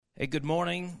Hey, good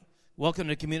morning. Welcome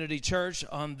to Community Church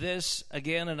on this,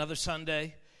 again, another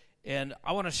Sunday. And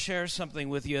I want to share something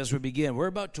with you as we begin. We're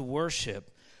about to worship,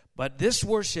 but this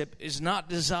worship is not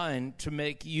designed to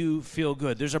make you feel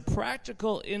good. There's a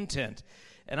practical intent.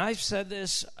 And I've said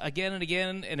this again and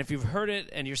again, and if you've heard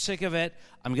it and you're sick of it,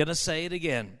 I'm going to say it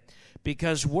again.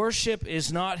 Because worship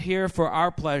is not here for our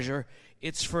pleasure,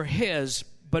 it's for His.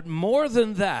 But more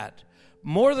than that,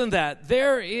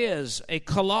 there is a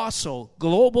colossal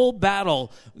global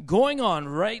battle going on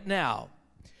right now.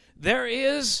 There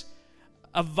is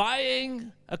a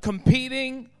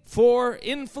competing for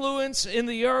influence in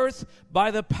the earth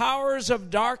by the powers of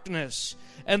darkness.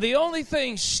 And the only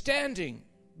thing standing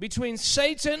between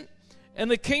Satan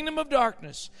and the kingdom of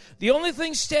darkness, the only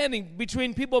thing standing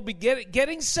between people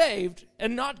getting saved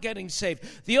and not getting saved,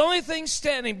 the only thing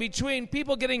standing between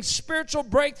people getting spiritual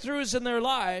breakthroughs in their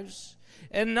lives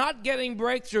and not getting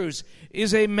breakthroughs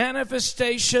is a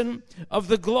manifestation of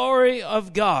the glory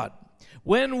of God.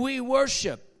 When we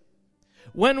worship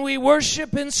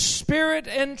in spirit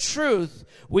and truth,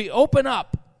 we open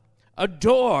up a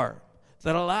door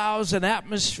that allows an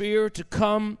atmosphere to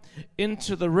come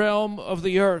into the realm of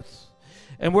the earth.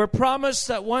 And we're promised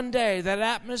that one day that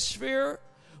atmosphere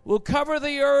will cover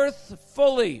the earth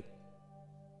fully.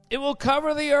 It will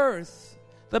cover the earth.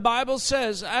 The Bible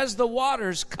says, as the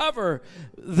waters cover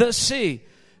the sea.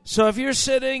 So if you're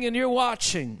sitting and you're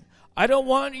watching, I don't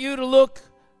want you to look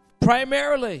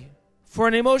primarily for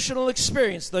an emotional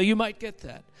experience, though you might get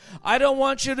that. I don't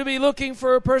want you to be looking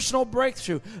for a personal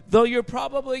breakthrough, though you're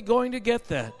probably going to get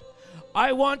that.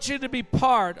 I want you to be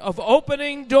part of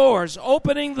opening doors,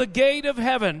 opening the gate of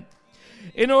heaven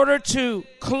in order to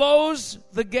close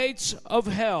the gates of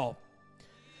hell.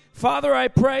 Father, I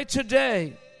pray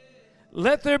today,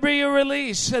 let there be a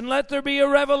release and let there be a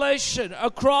revelation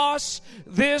across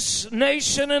this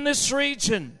nation and this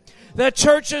region that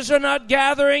churches are not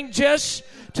gathering just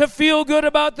to feel good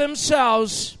about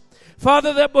themselves.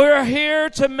 Father, that we're here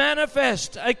to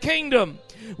manifest a kingdom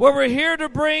where we're here to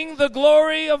bring the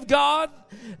glory of God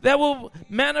that will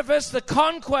manifest the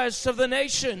conquest of the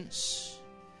nations,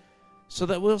 so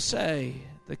that we'll say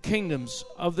the kingdoms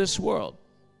of this world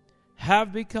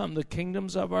have become the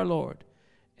kingdoms of our Lord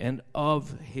and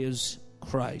of His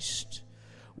Christ.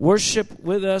 Worship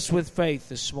with us with faith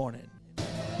this morning.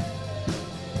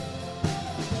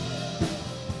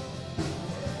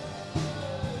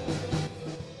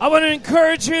 I want to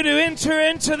encourage you to enter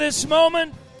into this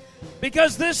moment,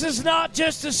 because this is not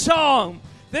just a song.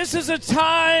 This is a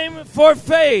time for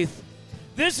faith.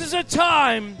 This is a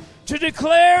time to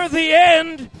declare the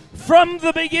end from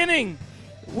the beginning.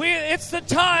 It's the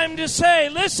time to say,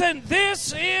 listen,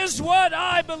 this is what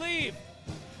I believe.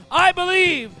 I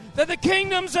believe that the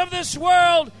kingdoms of this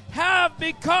world have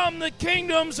become the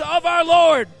kingdoms of our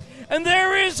Lord. And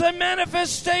there is a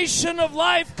manifestation of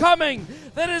life coming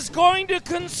that is going to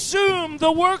consume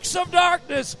the works of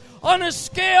darkness on a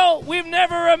scale we've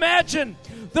never imagined.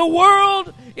 The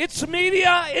world, its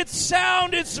media, its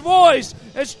sound, its voice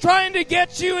is trying to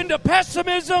get you into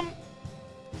pessimism.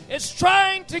 It's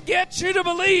trying to get you to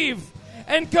believe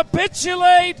and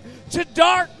capitulate to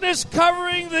darkness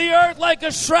covering the earth like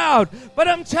a shroud. But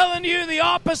I'm telling you, the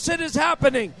opposite is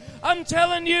happening. I'm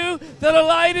telling you that a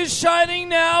light is shining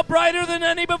now brighter than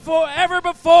ever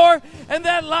before, and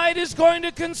that light is going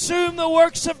to consume the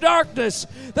works of darkness.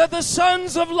 That the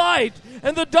sons of light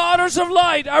and the daughters of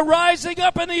light are rising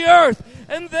up in the earth,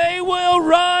 and they will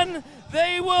run,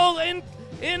 they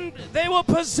will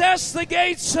possess the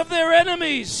gates of their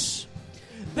enemies.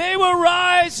 They will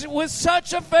rise with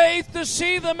such a faith to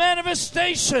see the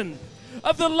manifestation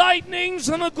of the lightnings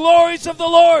and the glories of the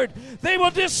Lord. They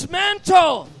will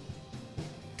dismantle.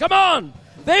 Come on.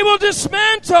 They will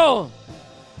dismantle.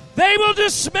 They will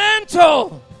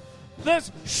dismantle the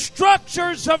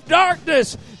structures of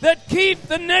darkness that keep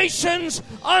the nations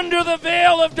under the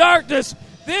veil of darkness.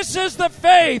 This is the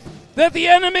faith that the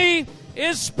enemy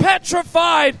is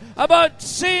petrified about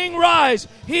seeing rise.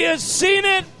 He has seen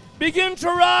it begin to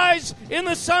rise in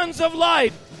the sons of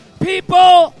light.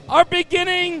 People are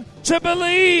beginning to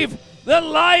believe that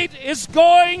light is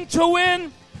going to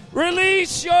win.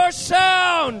 Release your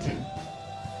sound.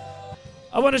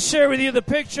 I want to share with you the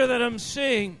picture that I'm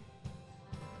seeing.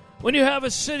 When you have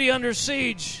a city under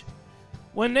siege,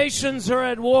 when nations are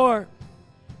at war,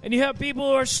 and you have people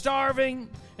who are starving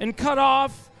and cut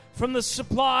off from the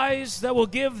supplies that will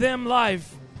give them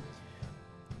life.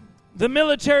 The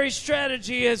military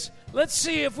strategy is, let's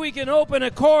see if we can open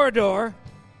a corridor.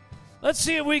 Let's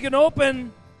see if we can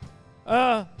open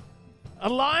a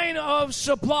line of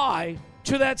supply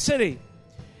to that city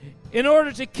in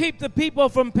order to keep the people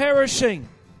from perishing.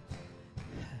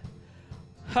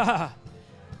 I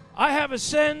have a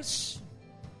sense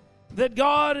that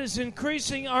God is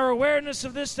increasing our awareness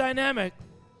of this dynamic,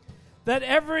 that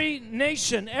every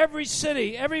nation, every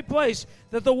city, every place,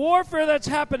 that the warfare that's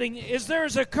happening is there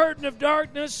is a curtain of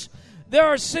darkness. There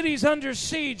are cities under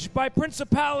siege by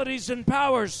principalities and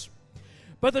powers.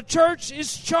 But the church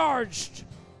is charged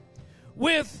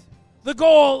with the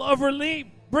goal of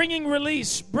bringing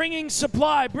release, bringing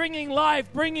supply, bringing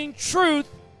life, bringing truth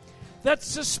that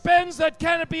suspends that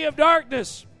canopy of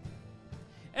darkness.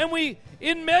 And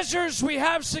in measures, we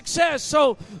have success.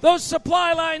 So those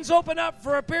supply lines open up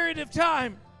for a period of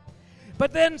time.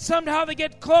 But then somehow they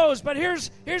get closed. But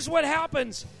here's what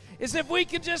happens, is if we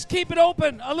can just keep it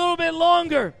open a little bit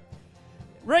longer.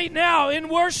 Right now in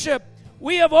worship,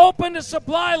 we have opened a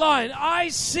supply line. I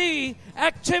see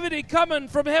activity coming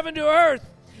from heaven to earth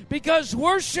because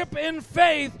worship and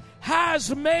faith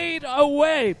has made a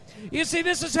way. You see,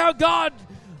 this is how God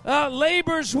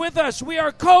labors with us. We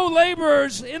are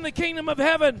co-laborers in the kingdom of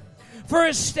heaven for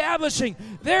establishing.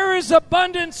 There is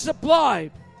abundant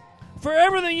supply for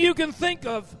everything you can think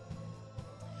of,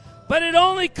 but it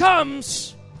only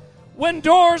comes when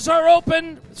doors are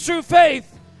opened through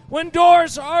faith, when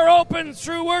doors are opened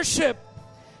through worship.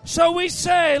 So we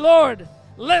say, Lord,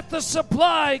 let the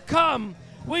supply come.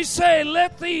 We say,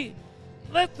 let the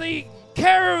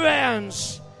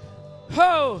caravans,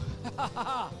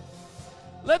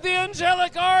 let the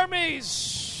angelic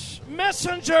armies,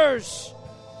 messengers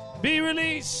be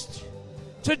released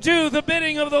to do the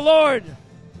bidding of the Lord,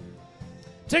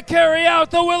 to carry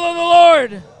out the will of the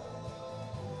Lord.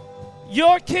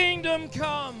 Your kingdom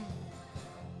come.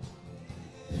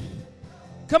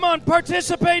 Come on,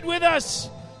 participate with us.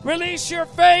 Release your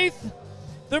faith.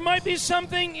 There might be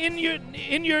something in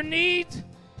your need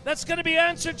that's going to be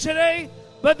answered today,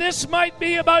 but this might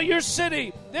be about your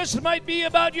city. This might be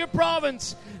about your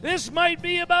province. This might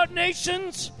be about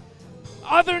nations,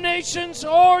 other nations,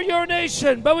 or your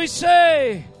nation. But we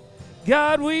say,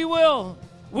 God, we will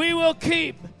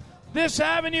keep this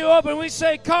avenue open. We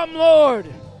say, come, Lord.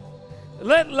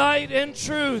 Let light and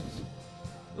truth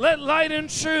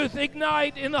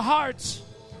ignite in the hearts.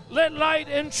 Let light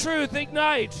and truth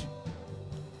ignite.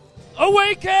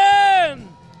 Awaken!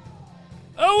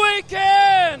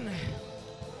 Awaken!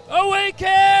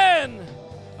 Awaken!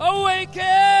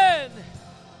 Awaken!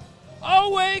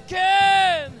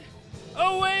 Awaken!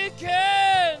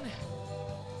 Awaken!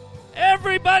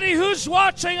 Everybody who's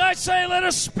watching, I say, let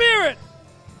a spirit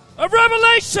of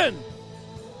revelation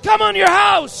come on your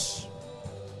house.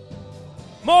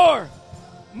 More,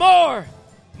 more,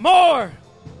 more.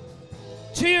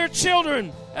 To your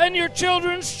children and your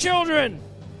children's children.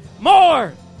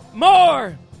 More,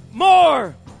 more,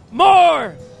 more,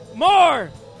 more,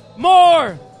 more,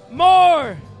 more,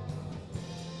 more.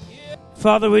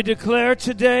 Father, we declare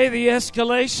today the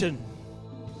escalation.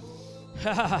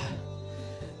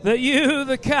 That you,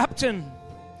 the captain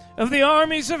of the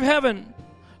armies of heaven,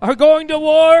 are going to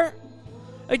war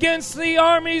against the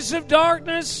armies of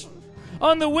darkness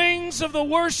on the wings of the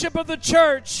worship of the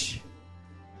church.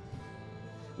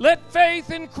 Let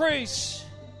faith increase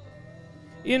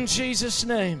in Jesus'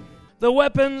 name. The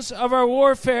weapons of our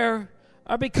warfare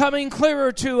are becoming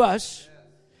clearer to us,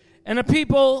 and the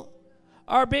people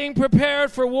are being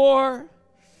prepared for war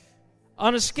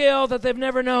on a scale that they've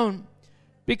never known.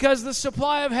 Because the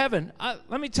supply of heaven,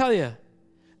 let me tell you,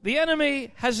 the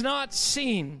enemy has not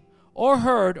seen or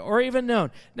heard or even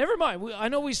known. Never mind. I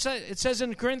know it says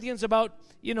in Corinthians about,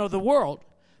 the world.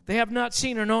 They have not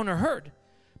seen or known or heard.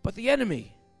 But the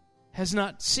enemy has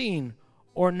not seen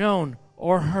or known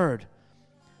or heard.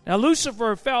 Now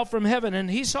Lucifer fell from heaven and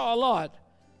he saw a lot.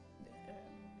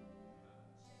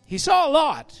 He saw a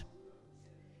lot.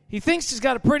 He thinks he's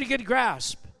got a pretty good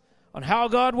grasp on how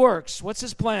God works, what's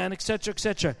his plan, etc.,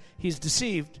 etc. He's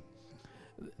deceived.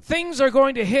 Things are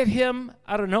going to hit him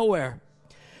out of nowhere.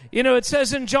 It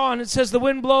says in John, the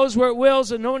wind blows where it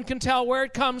wills and no one can tell where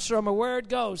it comes from or where it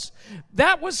goes.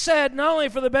 That was said not only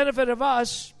for the benefit of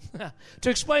us, to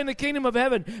explain the kingdom of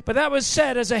heaven, but that was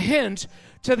said as a hint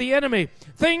to the enemy.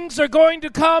 Things are going to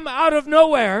come out of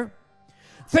nowhere.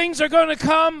 Things are going to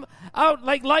come out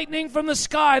like lightning from the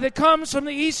sky that comes from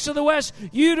the east to the west.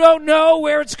 You don't know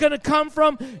where it's going to come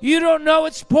from. You don't know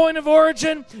its point of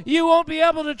origin. You won't be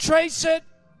able to trace it.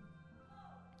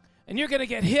 And you're going to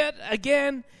get hit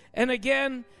again and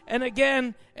again and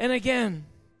again and again.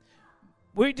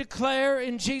 We declare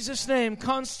in Jesus' name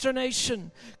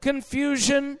consternation,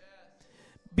 confusion,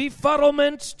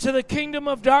 befuddlement to the kingdom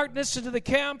of darkness and to the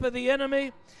camp of the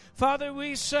enemy. Father,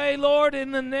 we say, Lord,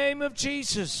 in the name of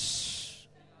Jesus,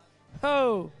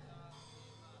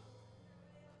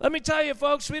 Let me tell you,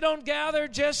 folks, we don't gather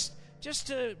just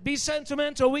to be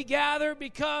sentimental. We gather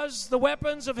because the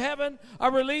weapons of heaven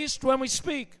are released when we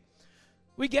speak.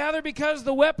 We gather because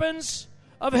the weapons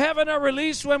of heaven are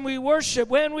released when we worship,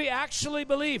 when we actually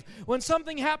believe. When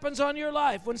something happens on your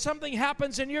life, when something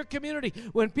happens in your community,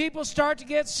 when people start to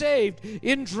get saved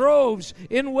in droves,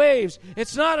 in waves,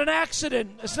 it's not an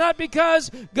accident. It's not because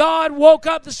God woke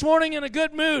up this morning in a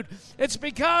good mood. It's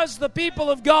because the people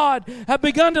of God have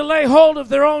begun to lay hold of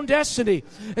their own destiny.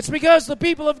 It's because the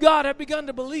people of God have begun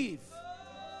to believe.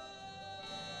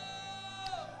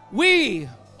 We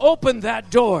opened that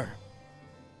door.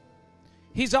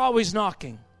 He's always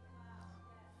knocking.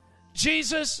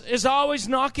 Jesus is always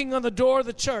knocking on the door of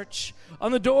the church,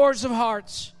 on the doors of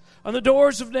hearts, on the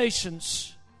doors of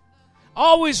nations.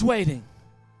 Always waiting.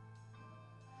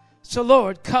 So,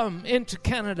 Lord, come into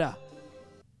Canada.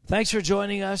 Thanks for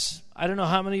joining us. I don't know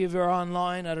how many of you are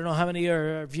online. I don't know how many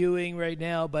are viewing right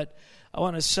now, but I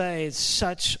want to say it's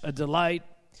such a delight.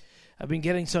 I've been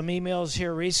getting some emails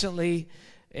here recently,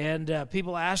 and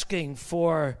people asking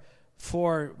for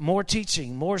more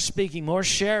teaching, more speaking, more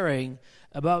sharing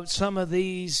about some of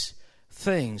these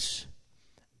things.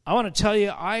 I want to tell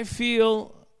you, I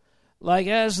feel like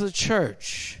as the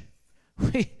church,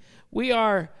 we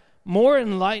are more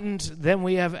enlightened than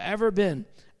we have ever been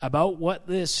about what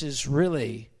this is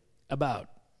really about.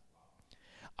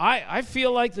 I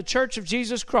feel like the Church of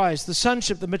Jesus Christ, the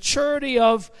sonship, the maturity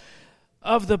of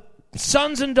the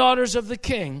sons and daughters of the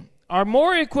King are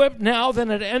more equipped now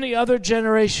than at any other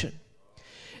generation.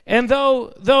 And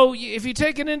though if you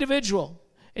take an individual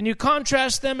and you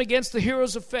contrast them against the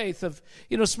heroes of faith of,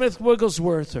 Smith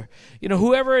Wigglesworth or,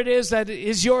 whoever it is that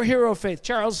is your hero of faith,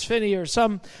 Charles Finney or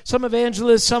some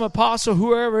evangelist, some apostle,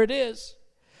 whoever it is,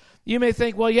 you may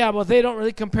think, well, they don't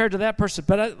really compare to that person.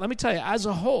 But let me tell you, as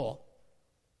a whole,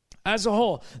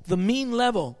 the mean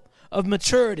level of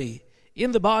maturity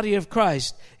in the body of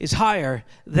Christ is higher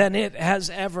than it has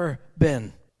ever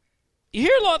been. You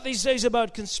hear a lot these days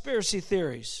about conspiracy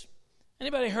theories.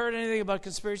 Anybody heard anything about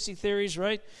conspiracy theories,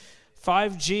 right?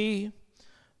 5G.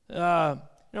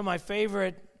 My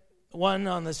favorite one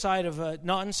on the side of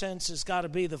nonsense has got to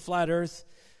be the Flat Earth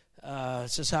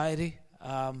Society,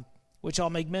 which I'll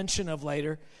make mention of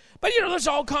later. But, there's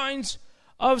all kinds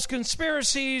of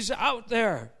conspiracies out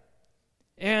there.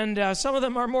 And some of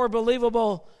them are more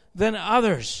believable than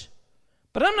others.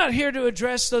 But I'm not here to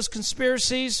address those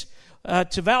conspiracies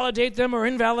to validate them or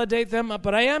invalidate them,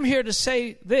 but I am here to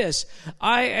say this.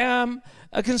 I am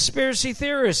a conspiracy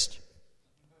theorist.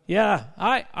 Yeah,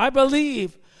 I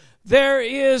believe there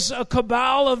is a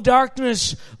cabal of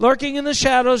darkness lurking in the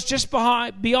shadows just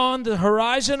beyond the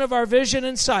horizon of our vision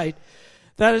and sight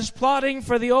that is plotting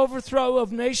for the overthrow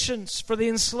of nations, for the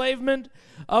enslavement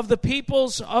of the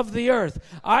peoples of the earth.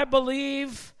 I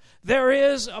believe there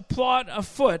is a plot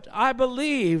afoot. I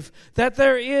believe that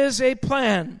there is a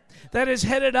plan that is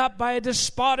headed up by a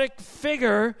despotic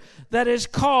figure that is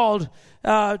called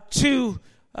he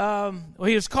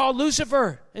is called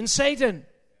Lucifer and Satan.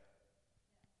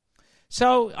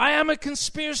 So I am a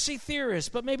conspiracy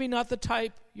theorist, but maybe not the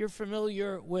type you're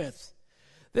familiar with.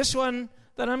 This one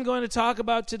that I'm going to talk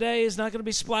about today is not going to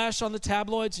be splashed on the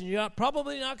tabloids, and you're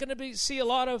probably not going to see a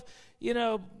lot of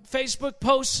Facebook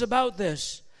posts about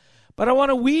this. But I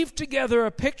want to weave together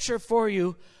a picture for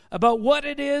you about what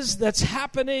it is that's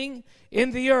happening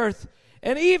in the earth,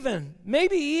 and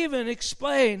maybe even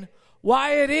explain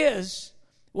why it is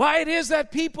that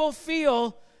people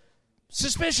feel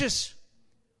suspicious.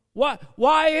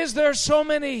 Why is there so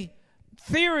many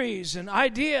theories and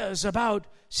ideas about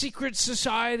secret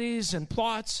societies and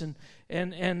plots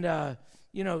and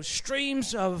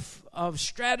streams of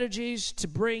strategies to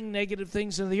bring negative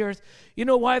things into the earth? You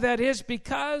know why that is?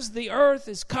 Because the earth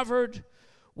is covered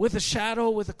with a shadow,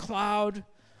 with a cloud,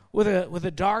 with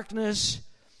a darkness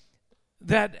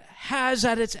that has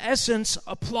at its essence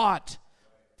a plot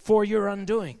for your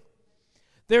undoing.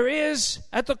 There is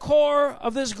at the core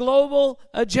of this global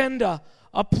agenda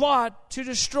a plot to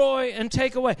destroy and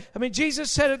take away. I mean,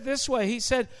 Jesus said it this way. He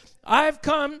said, I've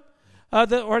come,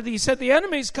 he said, the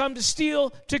enemy's come to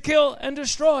steal, to kill, and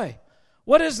destroy.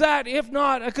 What is that if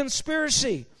not a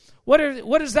conspiracy? What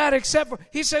is that except for?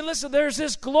 He said, listen, there's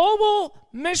this global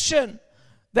mission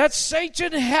that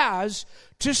Satan has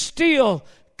to steal,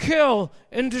 kill,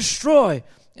 and destroy.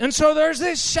 And so there's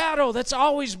this shadow that's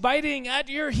always biting at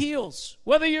your heels,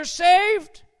 whether you're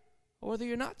saved or whether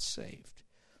you're not saved.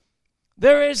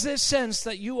 There is this sense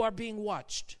that you are being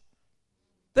watched.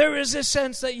 There is this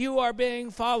sense that you are being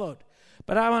followed.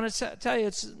 But I want to tell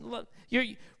you,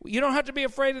 you don't have to be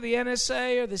afraid of the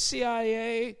NSA or the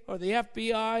CIA or the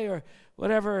FBI or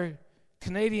whatever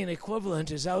Canadian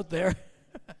equivalent is out there.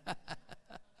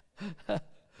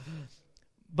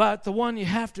 But the one you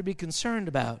have to be concerned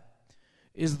about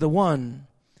is the one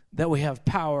that we have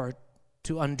power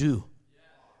to undo.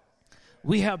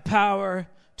 We have power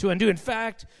to undo. In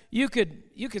fact, you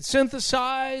could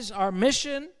synthesize our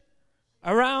mission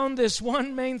around this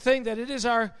one main thing, that it is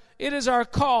our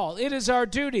call, it is our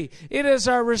duty, it is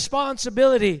our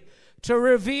responsibility to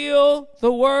reveal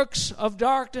the works of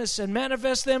darkness and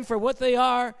manifest them for what they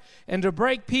are, and to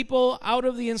break people out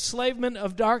of the enslavement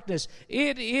of darkness.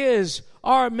 It is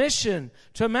our mission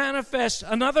to manifest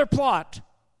another plot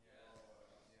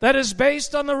that is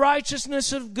based on the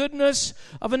righteousness of goodness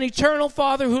of an eternal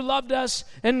Father who loved us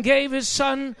and gave His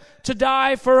Son to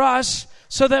die for us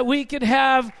so that we could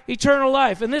have eternal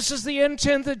life. And this is the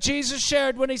intent that Jesus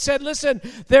shared when He said, listen,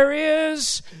 there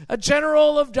is a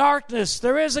general of darkness.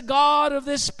 There is a God of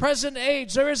this present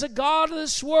age. There is a God of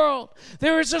this world.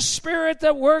 There is a spirit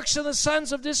that works in the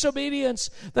sons of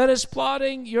disobedience that is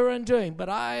plotting your undoing. But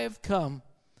I have come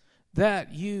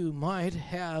that you might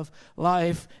have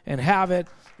life and have it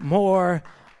more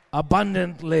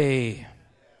abundantly.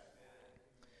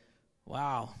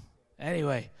 Wow.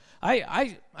 Anyway,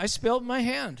 I spilled my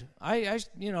hand. I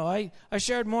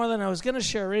shared more than I was going to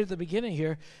share right at the beginning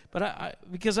here, but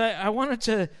because I wanted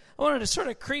to sort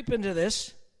of creep into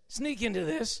this, sneak into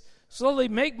this, slowly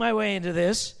make my way into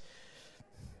this.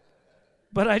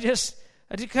 But I just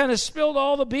kind of spilled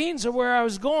all the beans of where I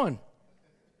was going.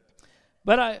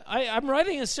 But I'm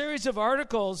writing a series of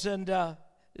articles, and the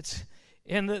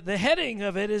heading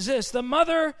of it is this: the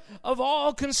mother of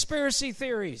all conspiracy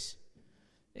theories.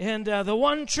 And the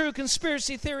one true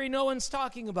conspiracy theory no one's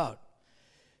talking about.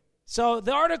 So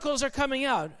the articles are coming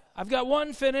out. I've got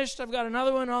one finished. I've got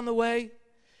another one on the way.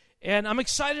 And I'm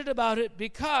excited about it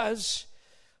because,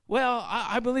 well,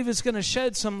 I believe it's going to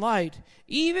shed some light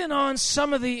even on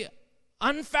some of the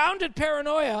unfounded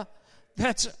paranoia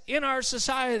that's in our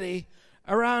society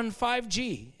around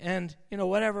 5G and,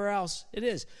 whatever else it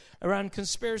is, around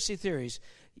conspiracy theories.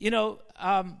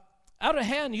 Out of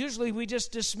hand, usually we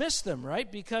just dismiss them, right?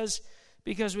 Because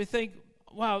we think,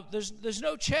 wow, there's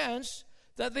no chance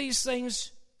that these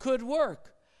things could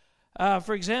work.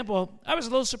 For example, I was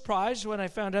a little surprised when I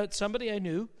found out somebody I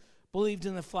knew believed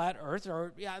in the flat earth,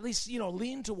 or at least,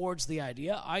 leaned towards the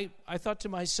idea. I thought to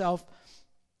myself,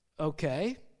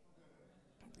 okay,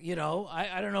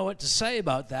 I don't know what to say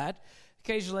about that.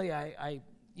 Occasionally I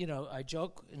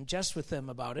joke and jest with them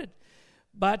about it.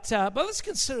 But let's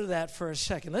consider that for a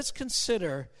second. Let's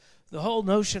consider the whole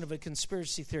notion of a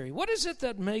conspiracy theory. What is it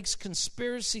that makes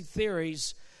conspiracy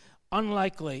theories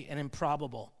unlikely and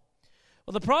improbable?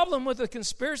 Well, the problem with a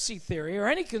conspiracy theory, or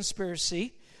any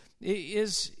conspiracy,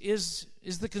 is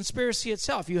the conspiracy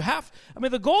itself.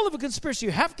 The goal of a conspiracy,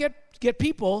 you have to get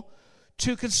people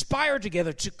to conspire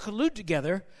together, to collude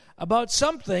together about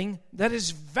something that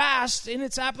is vast in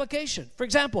its application. For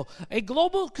example, a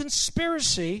global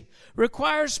conspiracy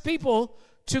requires people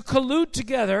to collude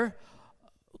together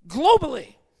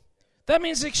globally. That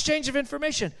means exchange of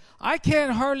information. I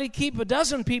can't hardly keep a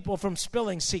dozen people from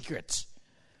spilling secrets.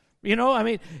 There's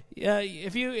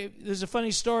a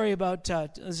funny story about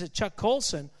Chuck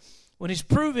Colson when he's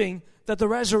proving that the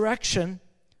resurrection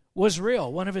was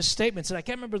real. One of his statements, and I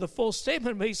can't remember the full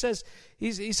statement, but he says,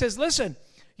 listen,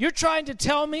 you're trying to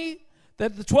tell me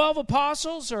that the 12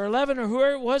 apostles or 11 or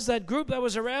whoever it was, that group that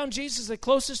was around Jesus, the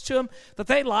closest to him, that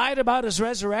they lied about his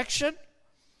resurrection?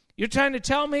 You're trying to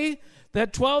tell me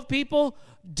that 12 people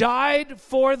died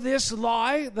for this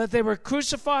lie, that they were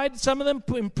crucified, some of them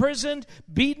imprisoned,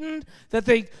 beaten, that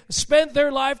they spent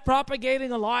their life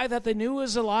propagating a lie that they knew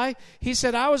was a lie? He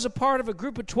said, I was a part of a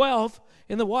group of 12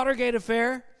 in the Watergate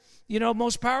affair,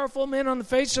 most powerful men on the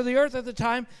face of the earth at the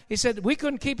time. He said, we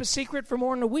couldn't keep a secret for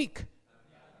more than a week.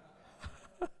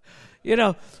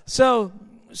 So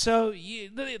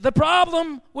the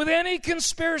problem with any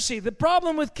conspiracy, the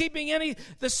problem with keeping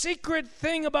the secret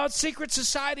thing about secret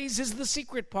societies is the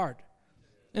secret part.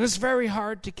 And it's very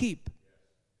hard to keep.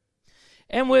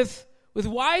 And with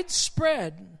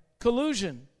widespread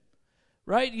collusion,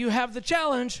 right, you have the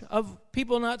challenge of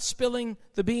people not spilling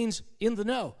the beans in the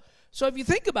know. So if you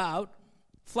think about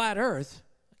flat earth,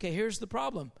 okay, here's the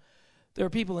problem. There are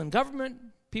people in government,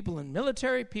 people in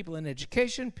military, people in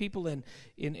education, people in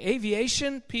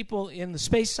aviation, people in the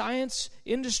space science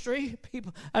industry,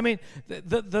 people.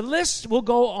 The list will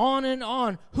go on and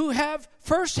on, who have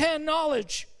firsthand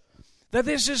knowledge that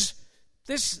this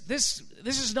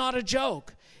is not a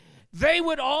joke. They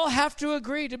would all have to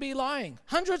agree to be lying.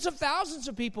 Hundreds of thousands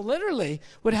of people literally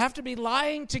would have to be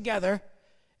lying together.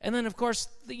 And then, of course,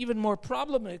 the even more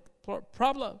problematic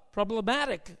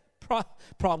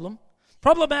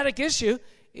problematic issue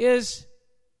is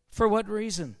for what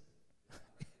reason?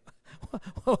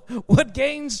 What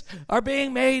gains are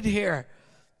being made here?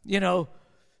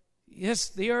 Yes,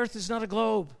 the earth is not a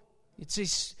globe.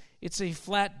 It's a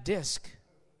flat disc.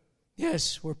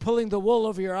 Yes, we're pulling the wool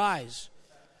over your eyes.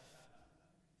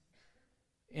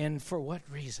 And for what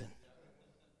reason?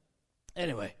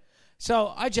 Anyway,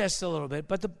 so I jest a little bit,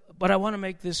 but I want to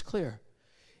make this clear,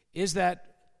 is that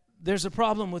there's a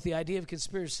problem with the idea of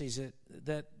conspiracies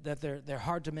that they're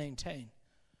hard to maintain.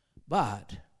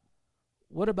 But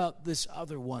what about this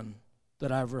other one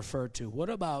that I've referred to? What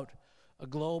about a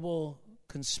global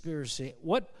conspiracy?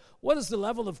 What is the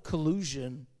level of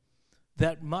collusion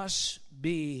that must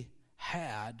be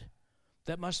had,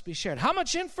 that must be shared? How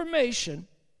much information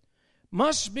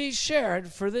must be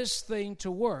shared for this thing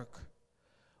to work?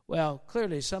 Well,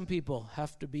 clearly some people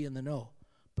have to be in the know.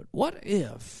 But what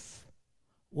if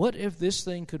this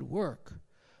thing could work?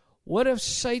 What if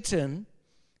Satan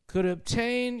could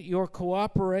obtain your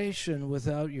cooperation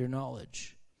without your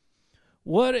knowledge?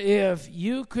 What if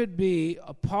you could be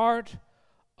a part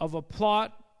of a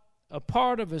plot, a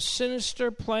part of a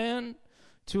sinister plan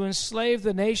to enslave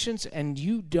the nations, and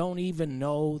you don't even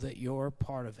know that you're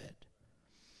part of it?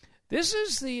 This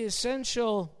is the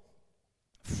essential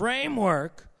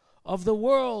framework of the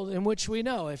world in which we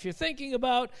know. If you're thinking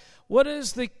about what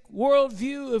is the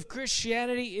worldview of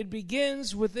Christianity, it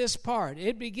begins with this part.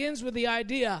 It begins with the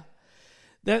idea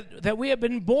that we have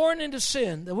been born into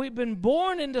sin, that we've been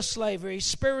born into slavery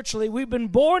spiritually, we've been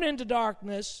born into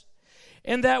darkness,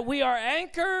 and that we are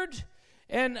anchored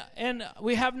and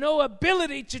we have no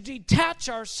ability to detach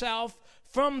ourselves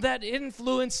from that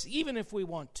influence even if we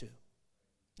want to.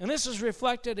 And this is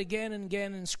reflected again and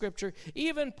again in Scripture.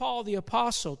 Even Paul the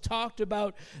Apostle talked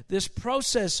about this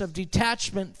process of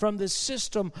detachment from the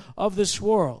system of this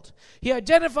world. He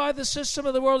identified the system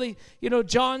of the world.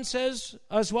 John says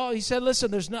as well, he said, listen,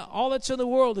 there's not all that's in the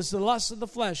world is the lust of the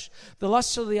flesh, the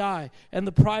lust of the eye, and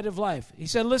the pride of life. He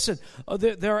said, listen,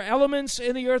 there are elements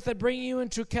in the earth that bring you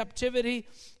into captivity,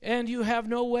 and you have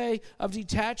no way of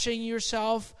detaching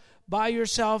yourself by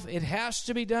yourself. It has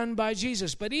to be done by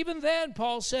Jesus. But even then,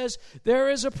 Paul says, there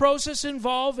is a process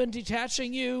involved in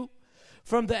detaching you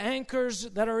from the anchors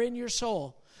that are in your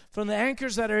soul, from the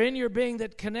anchors that are in your being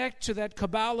that connect to that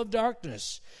cabal of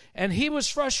darkness. And he was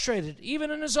frustrated, even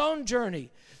in his own journey.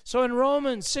 So in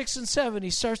Romans 6 and 7, he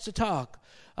starts to talk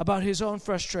about his own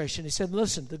frustration. He said,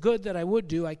 listen, the good that I would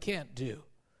do, I can't do.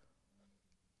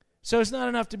 So it's not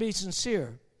enough to be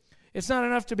sincere. It's not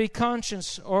enough to be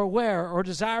conscious or aware or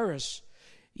desirous.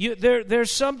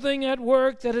 There's something at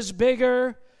work that is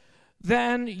bigger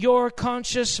than your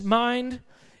conscious mind.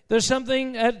 There's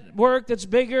something at work that's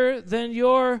bigger than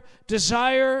your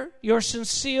desire, your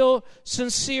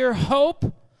sincere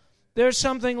hope. There's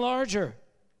something larger.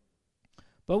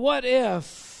 But what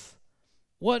if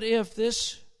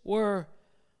this were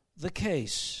the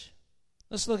case?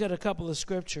 Let's look at a couple of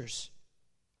scriptures.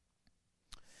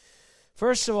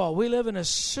 First of all, we live in a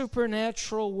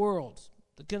supernatural world.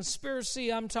 The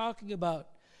conspiracy I'm talking about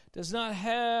does not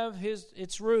have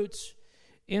its roots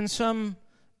in some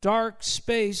dark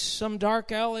space, some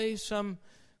dark alley, some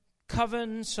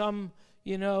coven, some,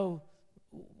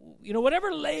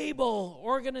 whatever label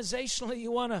organizationally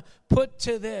you want to put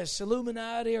to this,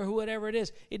 Illuminati or whatever it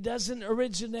is, it doesn't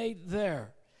originate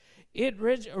there. It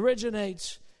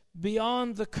originates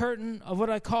beyond the curtain of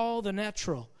what I call the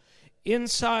natural,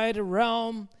 inside a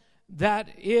realm that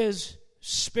is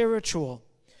spiritual.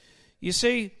 You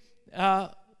see,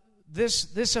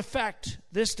 this effect,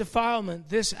 this defilement,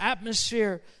 this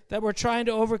atmosphere that we're trying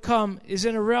to overcome is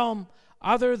in a realm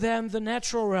other than the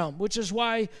natural realm, which is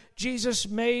why Jesus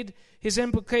made his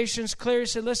implications clear. He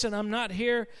said, listen, I'm not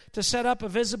here to set up a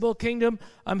visible kingdom.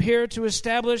 I'm here to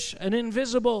establish an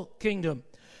invisible kingdom.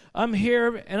 I'm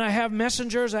here and I have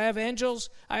messengers, I have angels,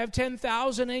 I have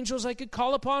 10,000 angels I could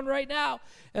call upon right now.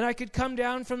 And I could come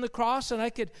down from the cross and I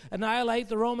could annihilate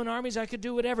the Roman armies, I could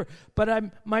do whatever.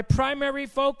 But my primary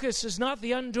focus is not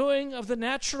the undoing of the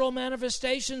natural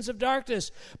manifestations of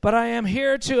darkness, but I am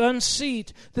here to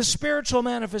unseat the spiritual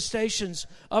manifestations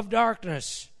of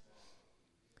darkness.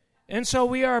 And so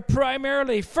we are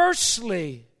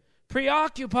firstly,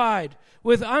 preoccupied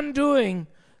with undoing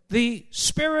the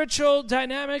spiritual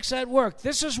dynamics at work.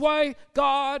 This is why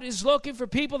God is looking for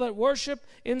people that worship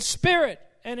in spirit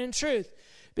and in truth.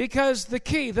 Because the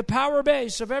key, the power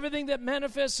base of everything that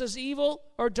manifests as evil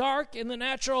or dark in the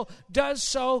natural does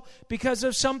so because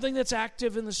of something that's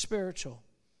active in the spiritual.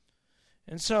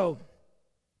 And so,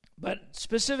 but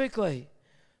specifically,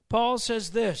 Paul says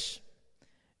this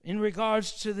in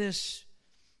regards to this,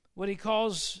 what he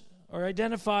calls or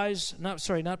identifies,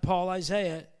 not Paul,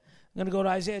 Isaiah. I'm going to go to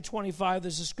Isaiah 25.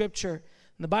 There's a scripture.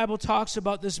 And the Bible talks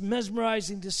about this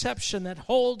mesmerizing deception that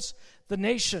holds the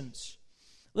nations.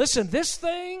 Listen, this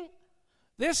thing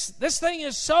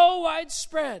is so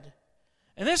widespread.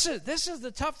 And this is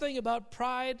the tough thing about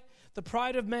pride, the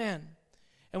pride of man.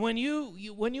 And when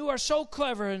you are so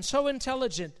clever and so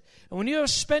intelligent, and when you have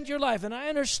spent your life, and I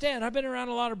understand, I've been around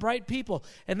a lot of bright people,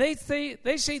 and they see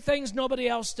things nobody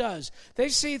else does. They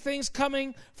see things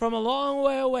coming from a long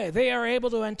way away. They are able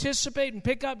to anticipate and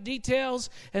pick up details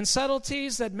and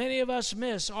subtleties that many of us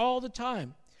miss all the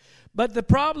time. But the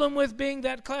problem with being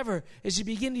that clever is you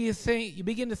begin to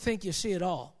think you see it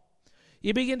all.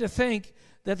 You begin to think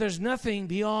that there's nothing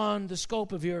beyond the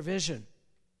scope of your vision.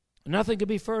 Nothing could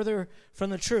be further from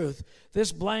the truth.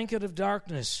 This blanket of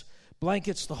darkness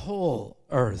blankets the whole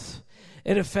earth.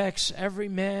 It affects every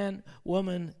man,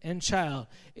 woman, and child.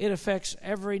 It affects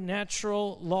every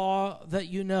natural law that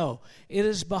you know. It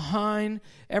is behind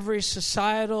every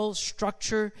societal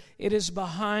structure. It is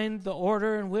behind the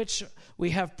order in which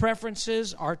we have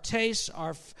preferences, our tastes,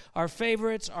 our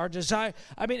favorites, our desire.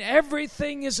 I mean,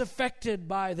 everything is affected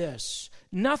by this.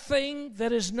 Nothing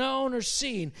that is known or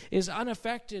seen is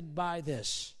unaffected by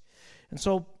this. And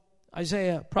so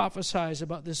Isaiah prophesies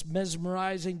about this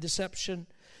mesmerizing deception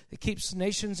that keeps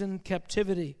nations in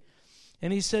captivity.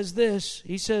 And he says this,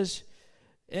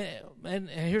 and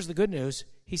here's the good news,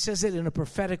 he says it in a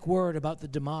prophetic word about the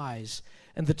demise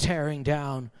and the tearing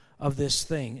down of this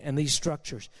thing and these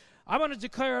structures. I want to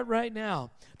declare it right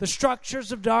now. The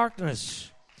structures of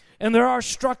darkness. And there are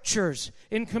structures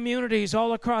in communities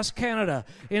all across Canada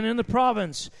and in the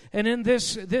province and in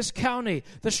this county.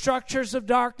 The structures of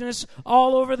darkness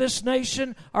all over this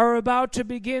nation are about to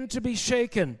begin to be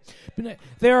shaken.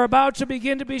 They are about to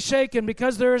begin to be shaken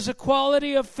because there is a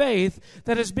quality of faith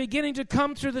that is beginning to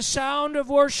come through the sound of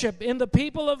worship in the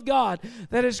people of God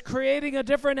that is creating a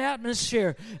different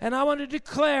atmosphere. And I want to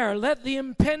declare, let the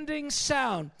impending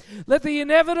sound, let the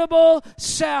inevitable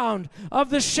sound of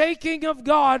the shaking of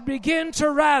God begin to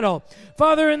rattle.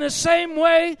 Father, in the same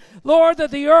way, Lord,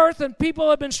 that the earth and people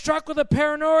have been struck with a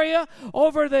paranoia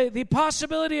over the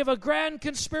possibility of a grand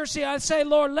conspiracy, I say,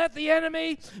 Lord, let the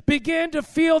enemy begin to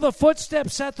feel the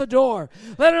footsteps at the door.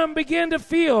 Let them begin to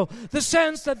feel the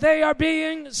sense that they are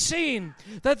being seen,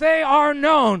 that they are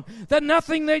known, that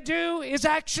nothing they do is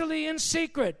actually in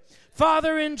secret.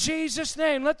 Father, in Jesus'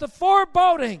 name, let the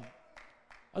foreboding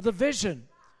of the vision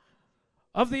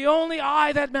of the only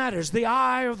eye that matters, the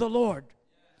eye of the Lord,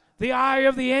 the eye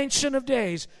of the Ancient of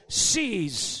Days,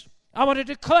 sees. I want to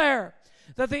declare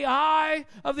that the eye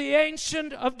of the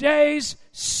Ancient of Days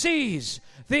sees.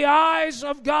 The eyes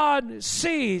of God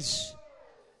sees.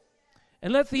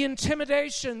 And let the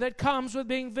intimidation that comes with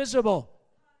being visible,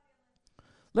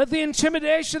 let the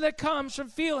intimidation that comes from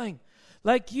feeling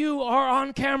like you are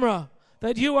on camera,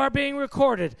 that you are being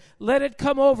recorded, let it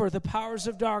come over the powers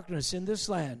of darkness in this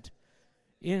land.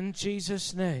 In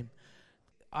Jesus' name.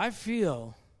 I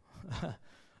feel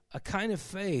a kind of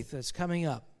faith that's coming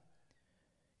up.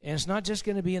 And it's not just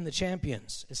going to be in the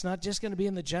champions. It's not just going to be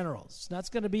in the generals. It's not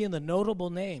going to be in the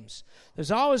notable names. There's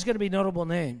always going to be notable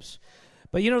names.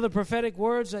 But you know the prophetic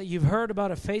words that you've heard about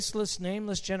a faceless,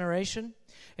 nameless generation?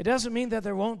 It doesn't mean that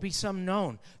there won't be some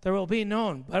known. There will be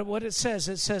known. But what it says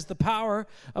the power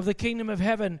of the kingdom of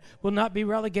heaven will not be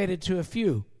relegated to a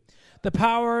few. The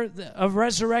power of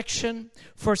resurrection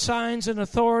for signs and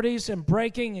authorities and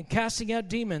breaking and casting out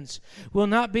demons will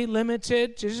not be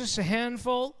limited to just a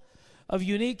handful of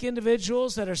unique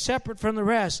individuals that are separate from the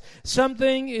rest.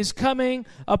 Something is coming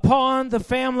upon the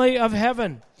family of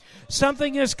heaven.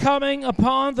 Something is coming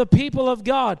upon the people of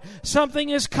God. Something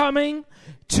is coming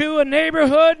to a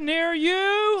neighborhood near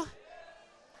you.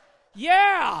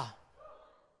 Yeah.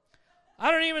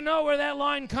 I don't even know where that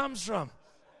line comes from.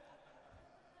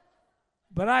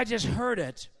 But I just heard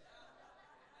it.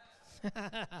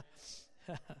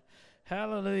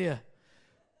 Hallelujah.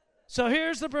 So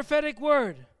here's the prophetic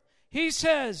word. He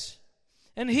says,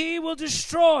 and he will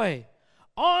destroy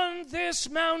on this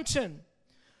mountain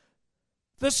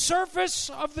the surface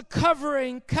of the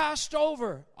covering cast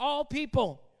over all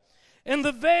people, and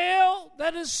the veil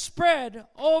that is spread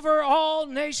over all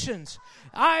nations.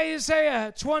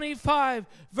 Isaiah 25,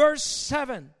 verse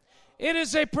 7. It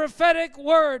is a prophetic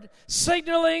word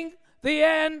signaling the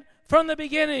end from the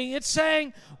beginning. It's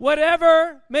saying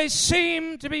whatever may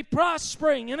seem to be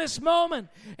prospering in this moment,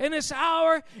 in this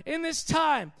hour, in this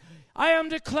time, I am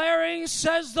declaring,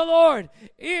 says the Lord,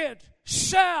 it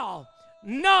shall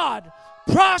not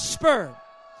prosper.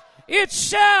 It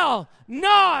shall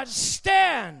not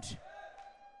stand.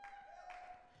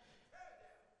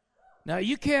 Now,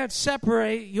 you can't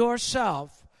separate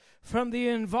yourself from the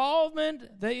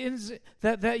involvement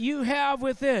that you have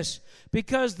with this,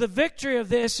 because the victory of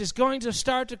this is going to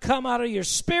start to come out of your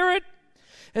spirit.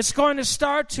 It's going to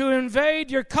start to invade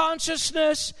your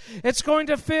consciousness. It's going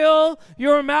to fill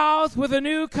your mouth with a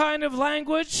new kind of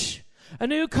language, a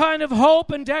new kind of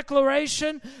hope and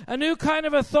declaration. A new kind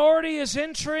of authority is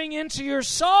entering into your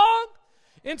song,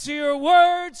 into your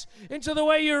words, into the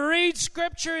way you read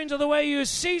Scripture, into the way you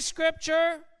see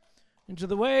Scripture, into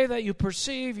the way that you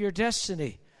perceive your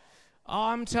destiny. Oh,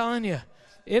 I'm telling you,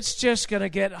 it's just going to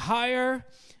get higher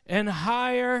and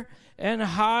higher and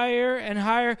higher and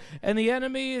higher, and the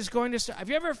enemy is going to start. Have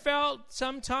you ever felt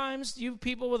sometimes, you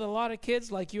people with a lot of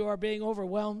kids, like you are being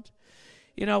overwhelmed?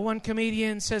 You know, one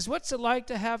comedian says, what's it like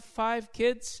to have 5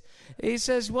 kids? He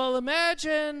says, well,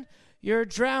 imagine you're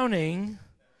drowning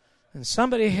and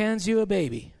somebody hands you a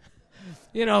baby.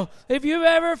 You know, if you've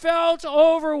ever felt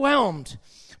overwhelmed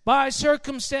by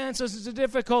circumstances and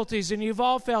difficulties, and you've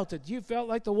all felt it. You felt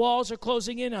like the walls are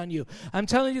closing in on you. I'm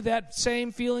telling you, that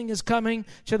same feeling is coming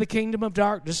to the kingdom of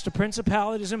darkness, to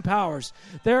principalities and powers.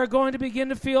 They're going to begin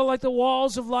to feel like the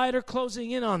walls of light are closing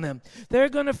in on them. They're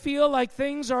going to feel like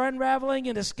things are unraveling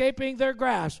and escaping their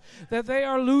grasp, that they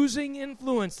are losing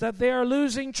influence, that they are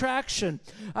losing traction.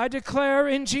 I declare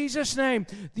in Jesus' name,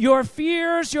 your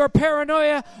fears, your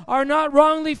paranoia are not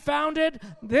wrongly founded.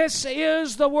 This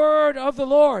is the word of the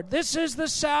Lord. This is the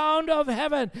sound of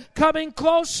heaven coming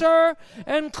closer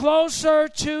and closer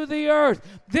to the earth.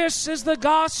 This is the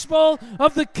gospel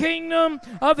of the kingdom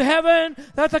of heaven,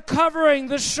 that the covering,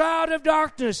 the shroud of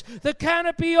darkness, the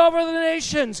canopy over the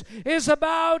nations is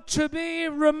about to be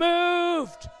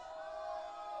removed.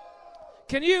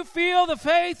 Can you feel the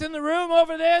faith in the room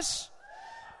over this?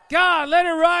 God, let it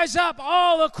rise up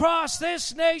all across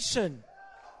this nation.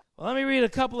 Let me read a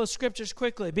couple of scriptures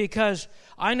quickly, because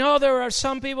I know there are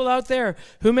some people out there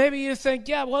who maybe you think,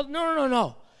 yeah, well,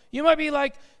 no. You might be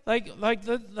like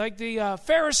the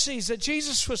Pharisees that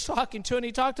Jesus was talking to, and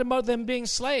he talked about them being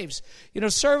slaves,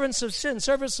 servants of sin,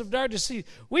 servants of darkness. See,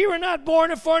 we were not born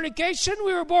of fornication.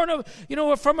 We were born of,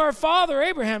 from our father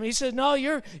Abraham. He said, no,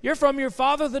 you're from your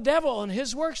father the devil, and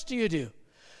his works do you do.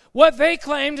 What they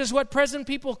claimed is what present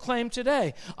people claim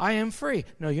today. I am free.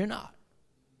 No, you're not.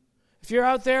 If you're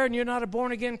out there and you're not a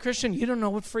born-again Christian, you don't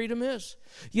know what freedom is.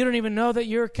 You don't even know that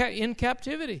you're in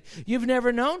captivity. You've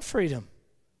never known freedom.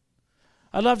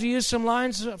 I'd love to use some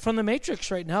lines from The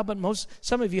Matrix right now, but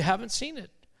some of you haven't seen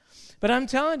it. But I'm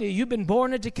telling you, you've been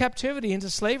born into captivity, into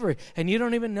slavery, and you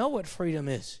don't even know what freedom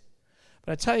is.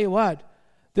 But I tell you what,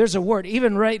 there's a word.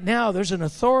 Even right now, there's an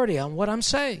authority on what I'm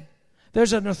saying.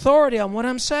 There's an authority on what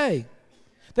I'm saying.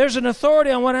 There's an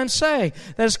authority on what I'm saying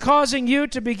that's causing you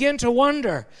to begin to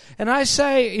wonder. And I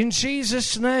say, in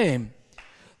Jesus' name,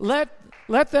 let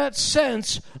that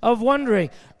sense of wondering,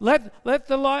 let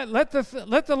the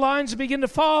lines begin to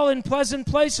fall in pleasant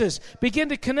places. Begin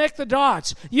to connect the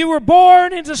dots. You were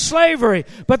born into slavery,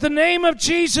 but the name of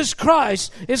Jesus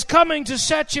Christ is coming to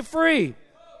set you free.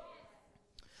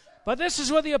 But this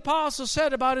is what the apostle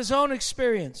said about his own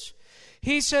experience.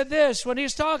 He said this when he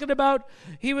was talking about,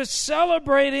 he was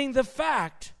celebrating the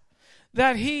fact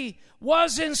that he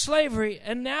was in slavery,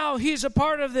 and now he's a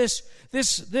part of this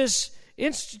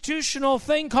institutional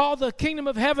thing called the kingdom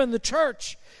of heaven, the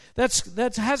church,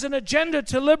 that has an agenda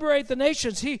to liberate the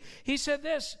nations. He said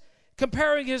this,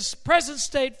 comparing his present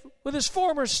state with his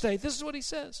former state. This is what he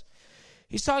says.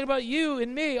 He's talking about you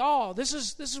and me, all. This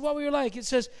is what we were like. It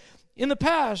says, in the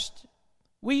past,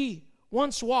 we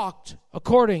once walked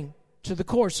according to the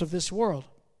course of this world,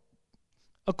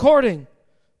 according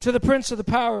to the prince of the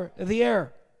power of the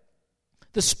air,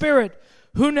 the spirit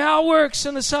who now works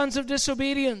in the sons of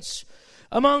disobedience,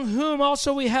 among whom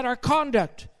also we had our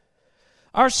conduct.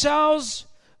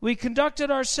 We conducted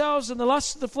ourselves in the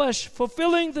lust of the flesh,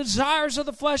 fulfilling the desires of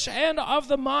the flesh and of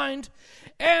the mind,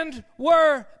 and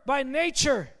were by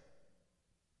nature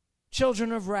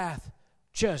children of wrath,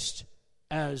 just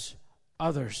as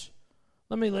others.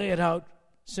 Let me lay it out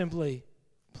simply,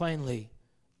 plainly,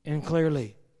 and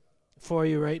clearly for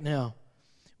you right now.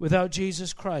 Without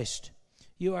Jesus Christ,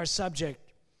 you are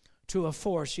subject to a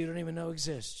force you don't even know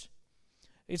exists.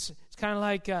 It's kind of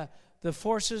like the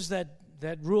forces that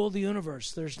rule the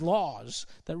universe. There's laws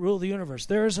that rule the universe.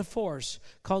 There is a force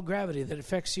called gravity that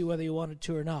affects you whether you want it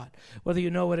to or not, whether you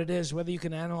know what it is, whether you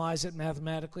can analyze it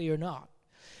mathematically or not.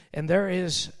 And there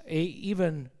is a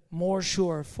even more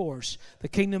sure force, the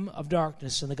kingdom of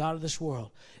darkness and the god of this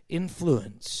world,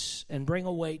 influence and bring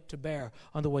a weight to bear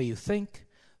on the way you think,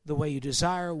 the way you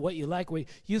desire, what you like.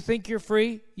 You think you're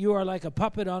free, you are like a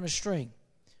puppet on a string.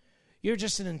 You're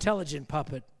just an intelligent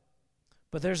puppet.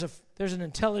 But there's an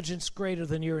intelligence greater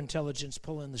than your intelligence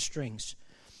pulling the strings.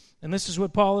 And this is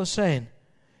what Paul is saying.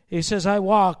 He says, I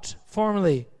walked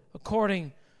formerly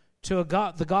according to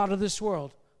the God of this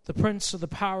world, the prince of the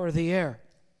power of the air.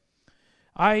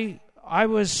 I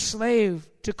was slave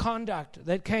to conduct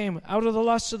that came out of the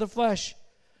lust of the flesh,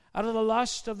 out of the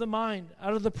lust of the mind,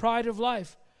 out of the pride of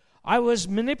life. I was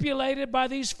manipulated by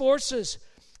these forces.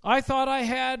 I thought I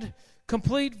had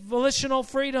complete volitional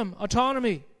freedom,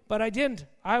 autonomy, but I didn't.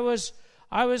 I was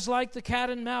like the cat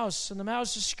and mouse, and the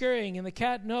mouse is scurrying, and the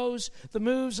cat knows the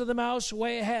moves of the mouse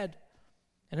way ahead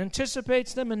and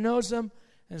anticipates them and knows them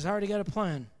and has already got a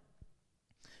plan.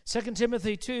 2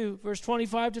 Timothy 2, verse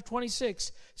 25 to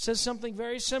 26 says something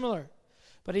very similar.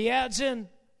 But he adds in,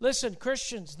 listen,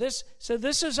 Christians, this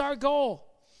is our goal.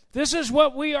 This is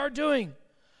what we are doing.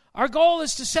 Our goal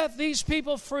is to set these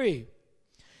people free.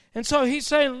 And so he's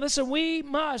saying, listen, we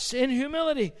must, in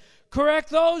humility, correct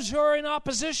those who are in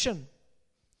opposition.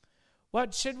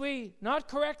 What, should we not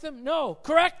correct them? No,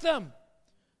 correct them.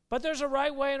 But there's a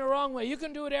right way and a wrong way. You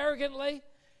can do it arrogantly.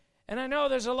 And I know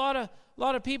there's a lot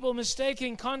of people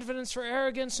mistaking confidence for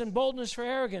arrogance and boldness for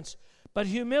arrogance. But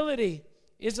humility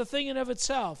is a thing in of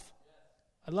itself.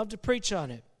 I'd love to preach on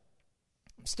it.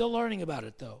 I'm still learning about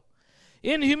it, though.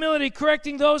 In humility,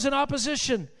 correcting those in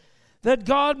opposition, that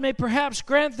God may perhaps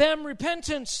grant them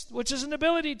repentance, which is an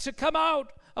ability to come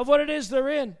out of what it is they're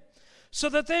in, so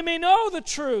that they may know the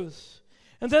truth,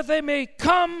 and that they may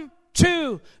come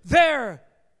to their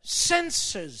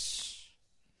senses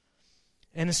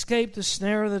and escape the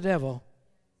snare of the devil.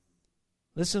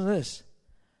 Listen to this.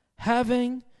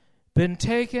 Having been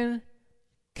taken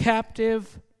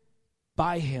captive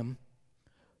by him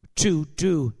to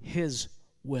do his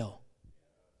will.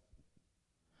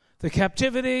 The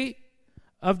captivity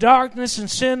of darkness and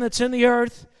sin that's in the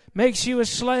earth makes you a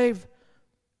slave.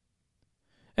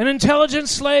 An intelligent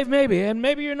slave, maybe. And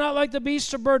maybe you're not like the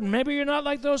beast of burden. Maybe you're not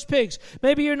like those pigs.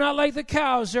 Maybe you're not like the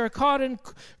cows. They're caught and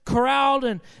corralled,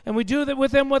 and we do that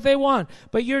with them what they want.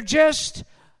 But you're just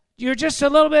a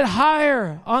little bit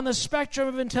higher on the spectrum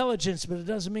of intelligence, but it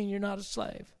doesn't mean you're not a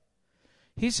slave.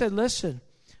 He said, listen,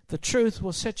 the truth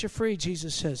will set you free,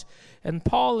 Jesus says. And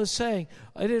Paul is saying,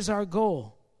 it is our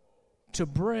goal to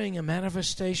bring a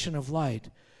manifestation of light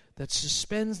that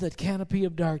suspends that canopy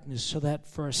of darkness so that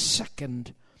for a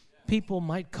second people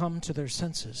might come to their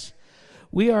senses.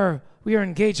 We are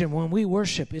engaging when we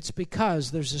worship. It's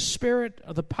because there's a spirit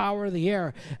of the power of the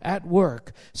air at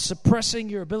work, suppressing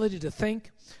your ability to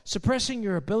think, suppressing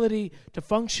your ability to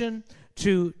function,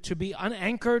 to be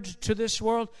unanchored to this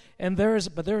world. And there is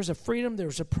a freedom,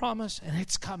 there's a promise, and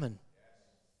it's coming.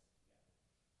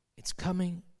 It's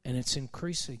coming, and it's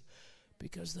increasing,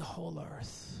 because the whole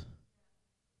earth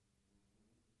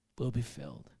will be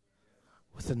filled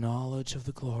with the knowledge of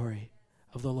the glory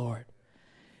of the Lord.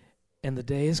 And the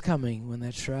day is coming when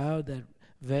that shroud, that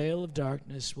veil of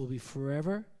darkness will be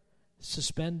forever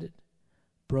suspended,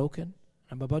 broken.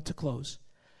 I'm about to close.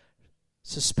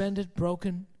 Suspended,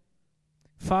 broken.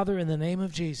 Father, in the name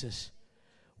of Jesus,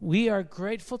 we are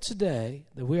grateful today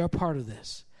that we are part of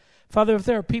this. Father, if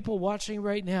there are people watching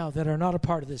right now that are not a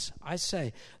part of this, I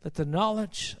say that the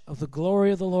knowledge of the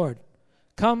glory of the Lord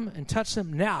come and touch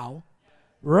them now,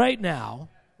 right now,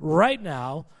 right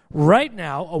now, right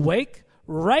now, awake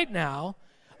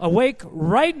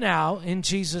right now in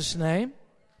Jesus' name,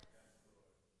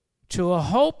 to a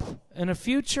hope and a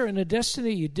future and a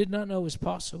destiny you did not know was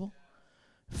possible.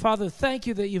 Father, thank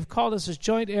you that you've called us as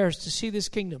joint heirs to see this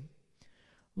kingdom.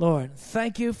 Lord,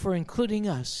 thank you for including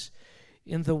us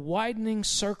in the widening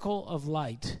circle of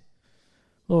light.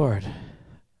 Lord,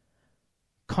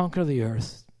 conquer the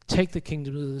earth. Take the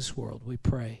kingdom of this world, we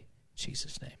pray. In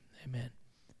Jesus' name, amen.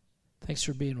 Thanks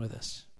for being with us.